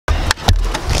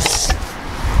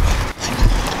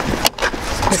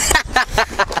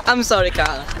I'm sorry,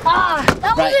 Carter. Ah,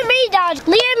 that wasn't me, Dad.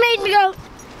 Leo made me go.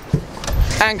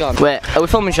 Hang on. Wait, are we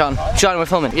filming, Sean? Sean, we're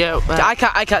filming. Yeah. I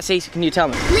can't see. So can you tell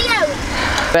me? Leo.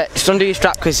 Wait, just undo your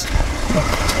strap, because.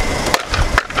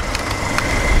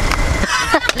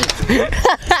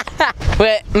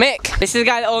 Wait, Mick. This is the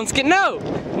guy that owns Skip. No,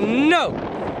 no.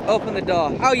 Open the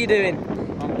door. How are you doing?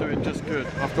 I'm doing just good.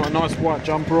 I've got a nice white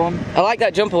jumper on. I like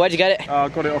that jumper. Where'd you get it? I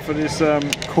got it off of this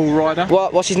cool rider.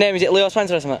 What's his name? Is it Leo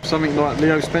Spencer or something? Something like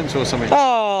Leo Spencer or something.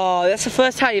 Oh, that's the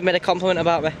first time you've made a compliment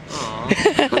about me.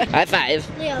 High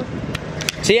five. Leo.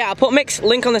 So yeah, I'll put Mick's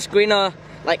link on the screen or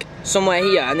like somewhere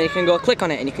here, and then you can go click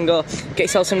on it and you can go get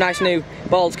yourself some nice new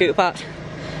bald scooter parts.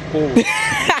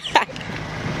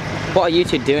 What are you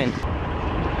two doing?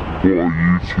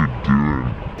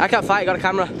 I can't fight, I got a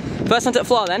camera. First one to the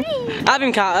floor then. Have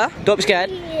him, Carter. Don't be scared.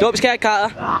 Don't be scared,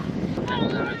 Carter.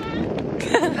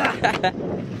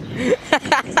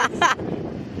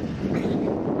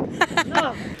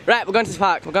 Right, we're going to the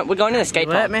park. We're going to the skate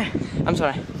park. Me. I'm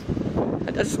sorry.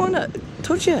 I just want to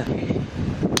touch you.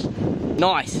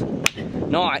 Nice.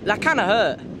 Nice. That kind of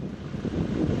hurt.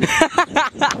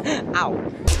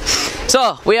 Ow.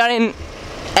 So, we are in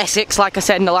Essex, like I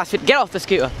said in the last video. Get off the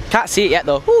scooter. Can't see it yet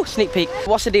though. Ooh, sneak peek.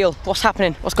 What's the deal? What's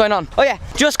happening? What's going on? Oh yeah,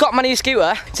 just got my new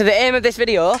scooter. So the aim of this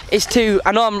video is to,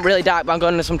 I know I'm really dark, but I'm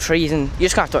going into some trees and you're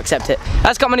just gonna have to accept it. I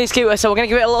just got my new scooter, so we're gonna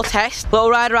give it a little test, little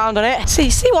ride around on it.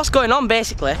 See what's going on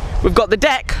basically. We've got the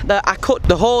deck that I cut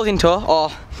the holes into,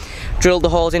 or drilled the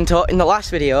holes into in the last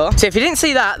video. So if you didn't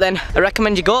see that, then I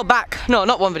recommend you go back. No,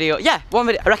 not one video. Yeah, one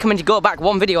video. I recommend you go back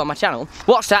one video on my channel.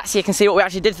 Watch that so you can see what we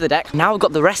actually did to the deck. Now we've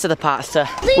got the rest of the parts to.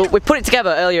 We put it together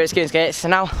earlier at Scooting Skates. So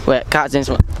now, wait, Carter's doing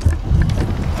something.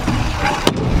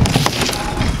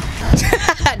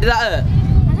 Did that hurt?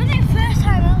 I did it first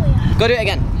time earlier. Go do it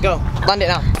again. Go. Land it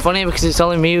now. Funny because it's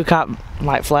only me who can't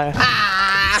like flare.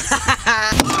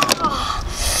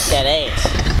 Get it.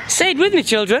 Say it with me,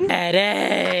 children. Get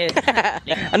it.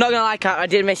 I'm not gonna lie, Carter, I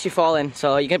did miss you falling,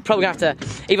 so you're probably gonna have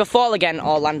to either fall again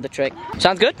or land the trick.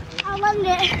 Sounds good? I'll land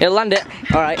it. You'll land it.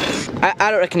 Alright.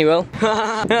 I don't reckon you will.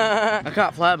 I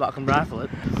can't flare, but I can rifle it.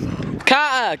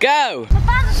 Carter, go! The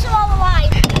bars are still all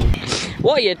alive.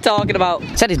 What are you talking about?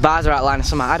 Said his bars are out of line or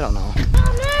something, I don't know.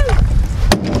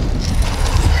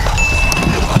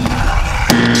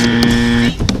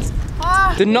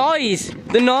 The noise!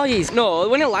 The noise! No,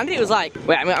 when it landed it was like,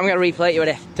 wait, I'm gonna replay it, you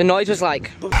ready? The noise was like,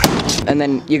 and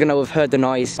then you're gonna have heard the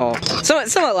noise, or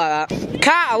something like that.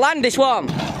 Carter, land this one!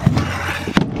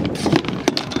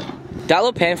 That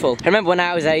looked painful. I remember when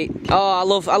I was 8. Oh,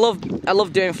 I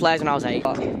love doing flares when I was 8.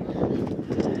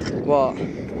 What?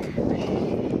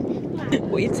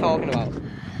 What are you talking about?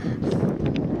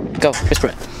 Go, whisper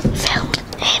it. Film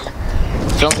him.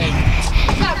 Film him.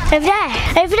 Over there.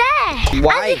 Over there.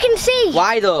 Why? As you can see.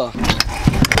 Why though?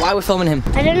 Why are we filming him?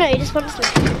 I don't know, he just wants to.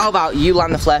 How about you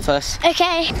land the flare first?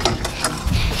 Okay.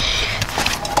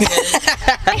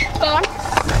 Go on.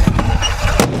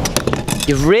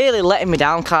 You're really letting me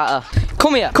down, Carter.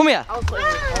 Come here, come here.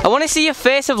 I want to see your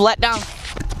face of letdown.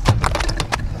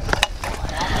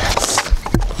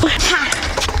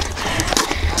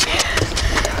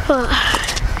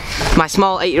 My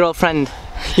small 8-year-old friend.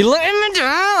 You're letting me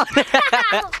down.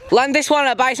 Land this one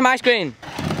and buy some ice cream.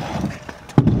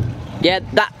 Yeah,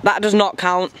 that does not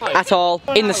count at all,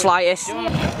 in the slightest.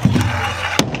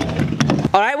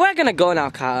 Alright, we're gonna go now,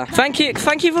 Carter. Thank you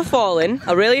for falling.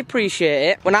 I really appreciate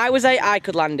it. When I was 8, I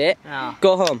could land it. Yeah.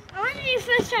 Go home. I want to do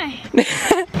first try.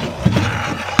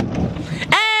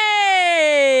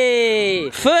 Hey!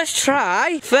 First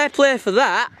try. Fair play for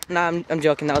that. Nah, I'm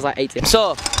joking. That was like 80.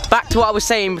 So, back to what I was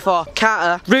saying before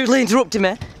Carter rudely interrupted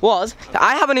me, was that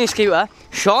I have a new scooter.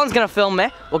 Sean's gonna film me.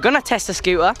 We're gonna test the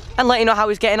scooter and let you know how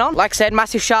he's getting on. Like I said,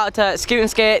 massive shout out to Scooting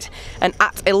Skates and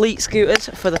at Elite Scooters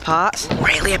for the parts.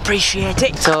 Really appreciate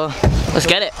it. So, let's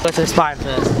get it. Go to the spine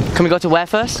first. Can we go to where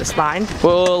first? The spine.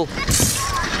 Well,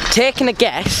 taking a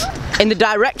guess in the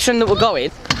direction that we're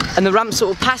going and the ramps that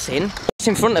we're passing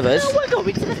in front of us. No, we're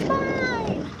going to the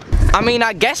spine. I mean,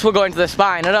 I guess we're going to the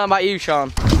spine. I don't know about you,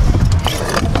 Sean.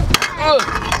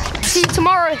 See you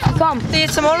tomorrow if you come. See you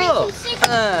tomorrow.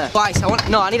 Twice.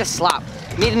 I need a slap.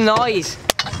 I need a noise.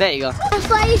 There you go.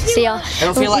 See ya. I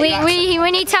don't feel like that.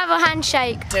 We need to have a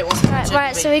handshake.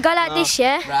 Right, so we go like this,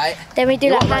 yeah? Right. Then we do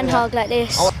like hand hug like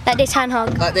this. Like this hand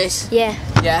hug. Like this? Yeah.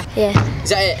 Yeah? Yeah. Is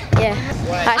that it? Yeah.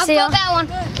 Right, see ya.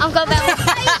 I've got that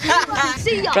one.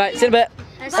 See ya. Right, see you in a bit.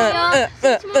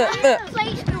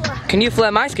 Can you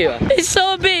flare my scooter? It's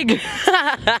so big!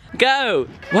 Go!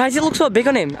 Why does it look so big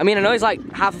on him? I mean, I know he's like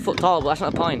half a foot tall, but that's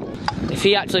not the point. If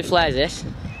he actually flares this.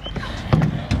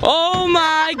 Oh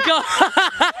my god!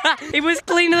 It was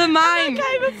cleaner than mine!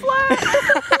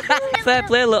 Fair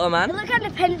play, little man. Look at the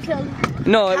pencil.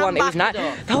 No, it wasn't. It was nice.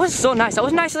 That was so nice. That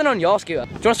was nicer than on your scooter.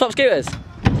 Do you want to swap scooters?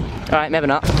 Alright, maybe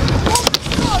not.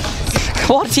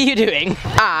 What are you doing?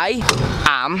 I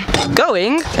am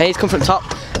going. And he's come from top.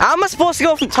 How am I supposed to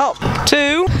go from top?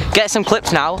 To get some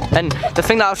clips now. And the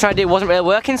thing that I was trying to do wasn't really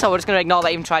working, so we're just going to ignore that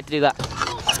I even tried to do that.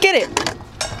 Let's get it.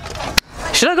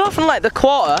 Should I go from like the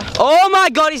quarter? Oh my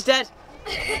god, he's dead.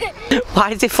 Why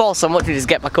did he fall so much to just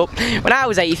get back up? When I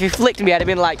was 8, if he flicked me, I'd have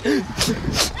been like...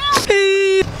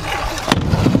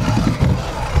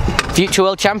 Future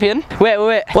world champion.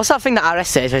 Wait. What's that thing that RS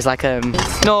says? Where it's like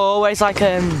no, where it's like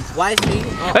Wifey.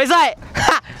 Oh. Where it's like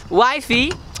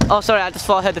wifey. Oh, sorry, I just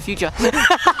thought I heard the future.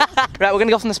 Right, we're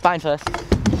gonna go from the spine first.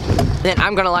 Then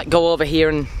I'm gonna like go over here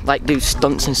and like do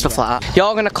stunts and stuff like that.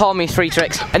 You're gonna call me 3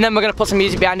 tricks, and then we're gonna put some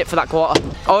music behind it for that quarter.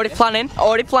 Already planning.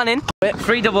 Whip,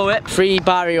 3 double whip, 3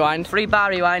 bar rewind. 3 bar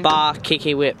rewind, Bar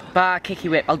kicky whip. bar kicky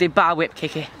whip. I'll do bar whip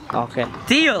kicky. Okay.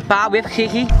 Deal. Bar whip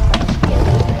kicky.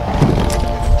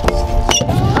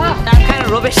 That's kind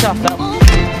of rubbish stuff though.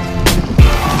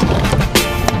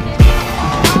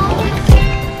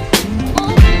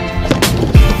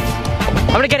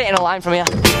 I'm gonna get it in a line from here.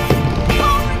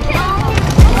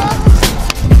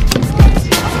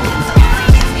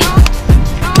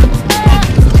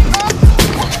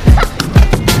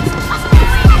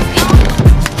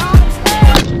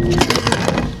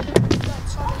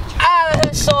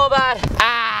 So bad.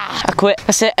 I quit.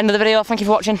 That's it. End of the video. Thank you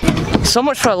for watching. So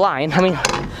much for a line. I mean,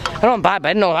 I don't want bad, but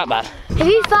I didn't know that bad. Have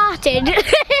you farted?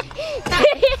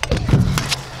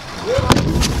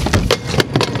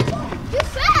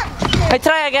 Hey,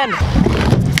 try again.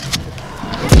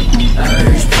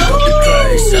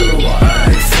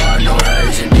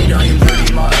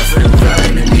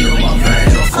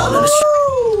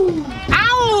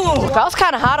 That was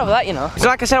kind of hard over that, you know. So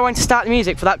like I said, I wanted to start the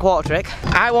music for that quarter trick.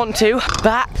 I want to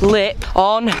back lip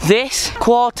on this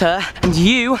quarter, and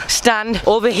you stand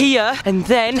over here, and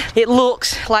then it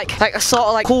looks like a sort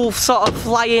of like cool sort of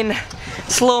flying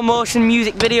slow motion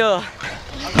music video.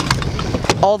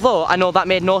 Although I know that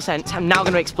made no sense, I'm now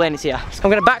going to explain it to you. I'm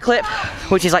going to backflip,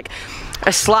 which is like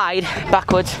a slide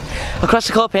backwards across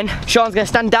the coping. Sean's going to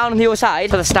stand down on the other side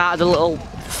for the start of the little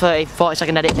 30-40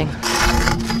 second edit thing.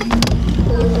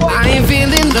 I ain't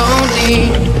feeling lonely,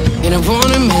 and I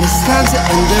wanna admit it's time to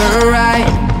end the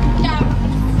ride.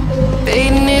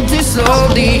 Fading it too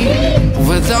slowly,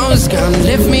 but those gonna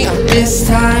lift me up this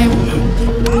time.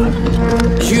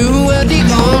 You were the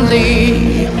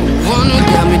only one who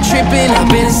got me tripping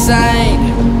up inside.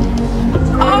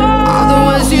 All the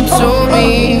words you told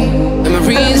me, am I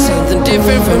reading something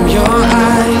different from your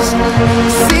eyes?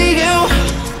 See you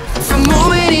for a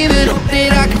moment, even though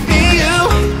that I can feel you.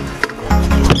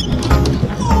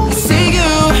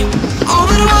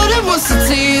 Wants to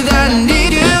tell you that I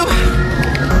need you.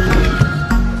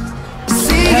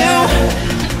 See you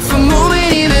for a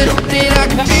moment, even that I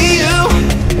can feel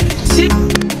you.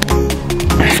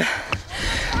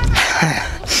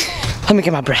 Let me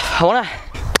get my breath. I wanna.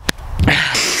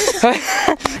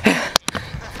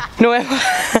 No way. I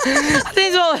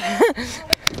need some.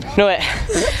 No way.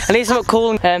 I need something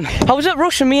cool. I was at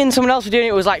Rush and me and someone else were doing it.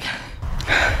 It was like.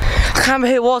 I can't remember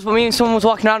who it was, but me and someone was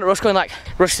walking around at Rush going like,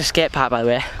 Rush the skate park by the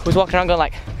way, was walking around going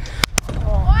like,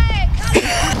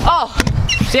 oh,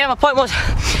 so yeah, my point was,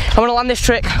 I'm gonna land this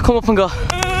trick, come up and go.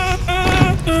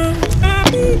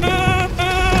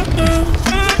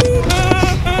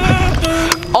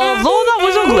 Although that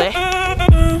was ugly.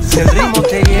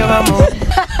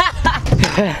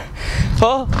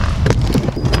 Oh.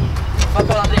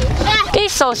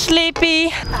 He's so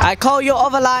sleepy. I call you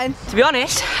over line. To be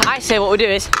honest, I say what we do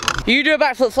is, you do a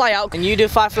backflip fly out And you do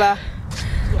 5 flare.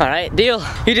 Alright, deal.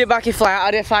 You do a backy fly out,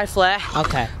 I do a 5 flare.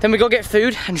 Okay. Then we go get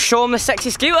food and show him the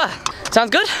sexy scooter. Sounds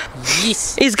good?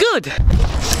 Yes. It's good.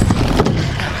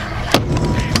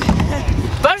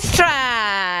 First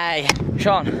try.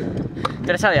 Sean,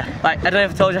 did I tell you? Like, I don't know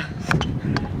if I told you.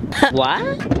 What?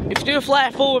 If you do a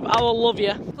flare forward, I will love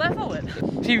you. Flare full whip.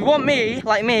 So you want me,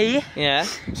 like me, Yeah.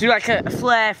 to do like a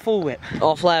flare full whip.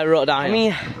 Or flare road down. I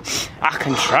mean, I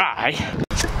can try.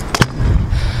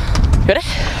 Ready?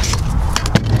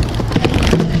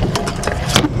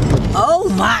 Oh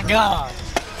my god.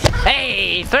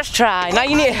 Hey, first try. Now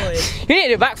you need to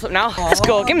do a backflip now. Let's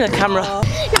go. Give me the camera. Now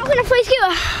I'm gonna play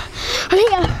scooter. I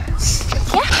think yeah.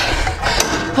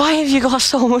 Why have you got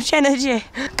so much energy?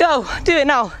 Go, do it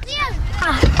now. Yeah.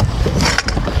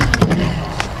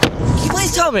 Can you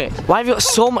please tell me why have you got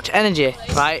so much energy?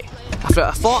 Right. After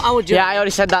a 4-hour journey. Yeah, I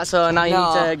already said that, so now you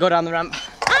No. need to go down the ramp.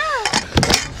 Ah.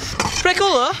 pretty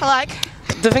cool though, I like.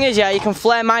 The thing is, yeah, you can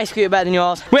flare my scooter better than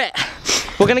yours. Wait,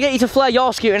 we're gonna get you to flare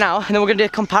your scooter now, and then we're gonna do a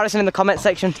comparison in the comment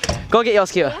section. Go get your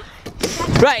scooter.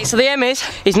 Right, so the aim is,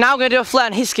 he's now gonna do a flare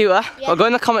on his scooter. We'll go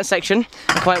in the comment section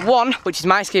and comment 1, which is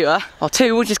my scooter, or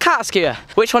 2, which is Carter's scooter.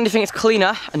 Which one do you think is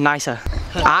cleaner and nicer?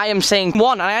 I am saying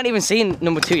 1, and I haven't even seen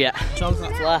number 2 yet. John's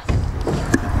not flare.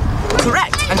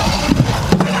 Correct.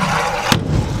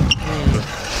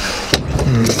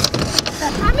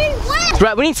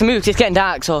 Right, we need to move because it's getting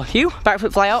dark, so you,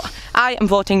 backflip fly out. I am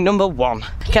voting number 1.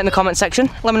 Get in the comment section,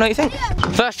 let me know what you think.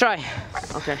 First try.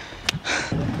 Okay.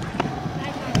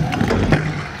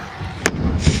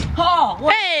 Oh,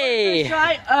 what? Hey! First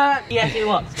try? Yes, it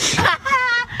was.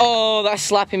 Oh, that's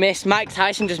slappy miss. Mike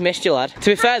Tyson just missed you, lad. To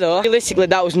be fair though, realistically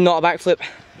that was not a backflip.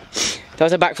 That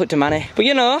was a backflip to Manny. But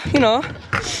you know.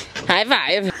 High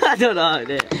five. I don't know how it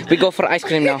is. We go for ice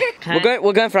cream now.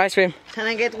 We're going for ice cream. Can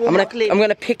I get one more clip? I'm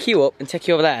gonna pick you up and take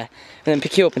you over there, and then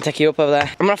pick you up and take you up over there.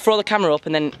 I'm gonna throw the camera up,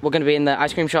 and then we're gonna be in the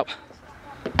ice cream shop.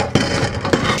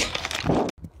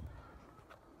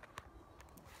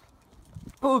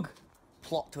 Bug.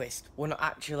 Plot twist. We're not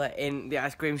actually in the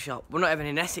ice cream shop. We're not even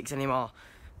in Essex anymore.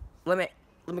 Let me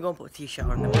go and put a t-shirt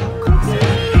on them.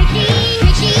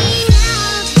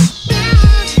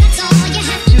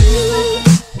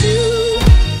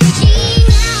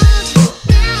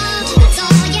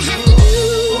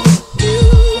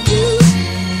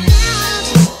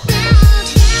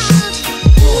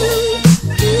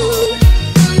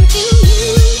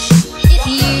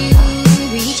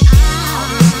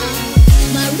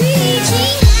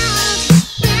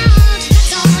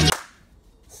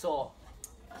 So,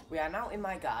 we are now in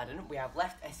my garden. We have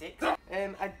left Essex.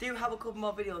 I do have a couple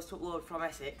more videos to upload from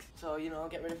Essex, so you know,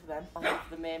 get ready for them. On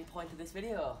the main point of this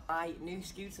video, my new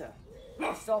scooter.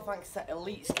 This is all thanks to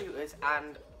Elite Scooters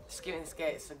and Scooting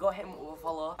Skates. So go ahead and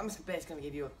follow. I'm just basically gonna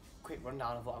give you a quick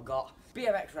rundown of what I've got.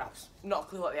 BMX wraps, not a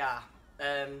clue what they are.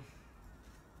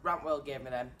 Ramp World gave me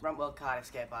them. Ramp World Cardiff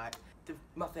skate bike. They're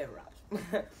my favourite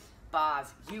wraps. Bars,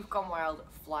 You've Gone Wild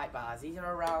flight bars. These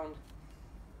are around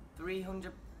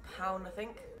 £300, I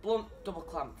think. Blunt double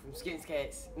clamp from Scooting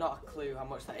Skates. Not a clue how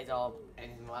much that is or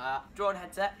anything like that. Drone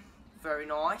headset. Very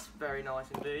nice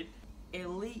indeed.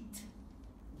 Elite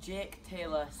Jake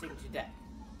Taylor signature deck.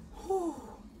 Whew.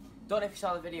 Don't know if you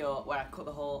saw the video where I cut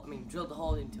the hole, drilled the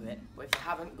hole into it. But if you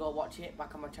haven't, go watch it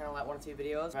back on my channel, like 1 or 2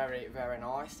 videos. Very, very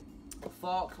nice.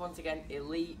 Forks, once again,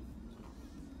 Elite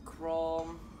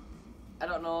Chrome. I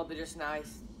don't know, they're just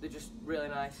nice. They're just really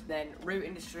nice. Then Root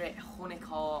Industry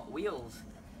Honeycore wheels.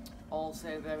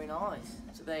 Also very nice.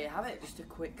 So there you have it, just a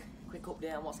quick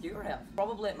update on what scooter I have.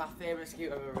 Probably my favourite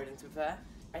scooter I've ever ridden, to be fair.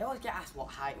 I always get asked what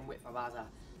height and width my bars are.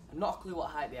 I've not a clue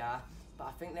what height they are, but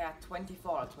I think they are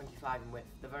 24 or 25 in width.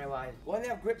 They're very wide. When they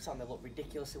have grips on, they look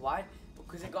ridiculously wide, but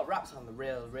because they've got wraps on, they're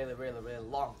really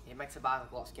long. It makes the bars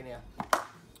look a lot skinnier.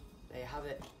 There you have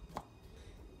it.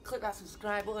 Click that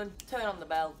subscribe button, turn on the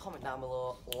bell, comment down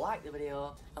below, like the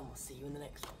video, and we'll see you in the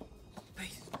next one.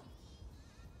 Peace.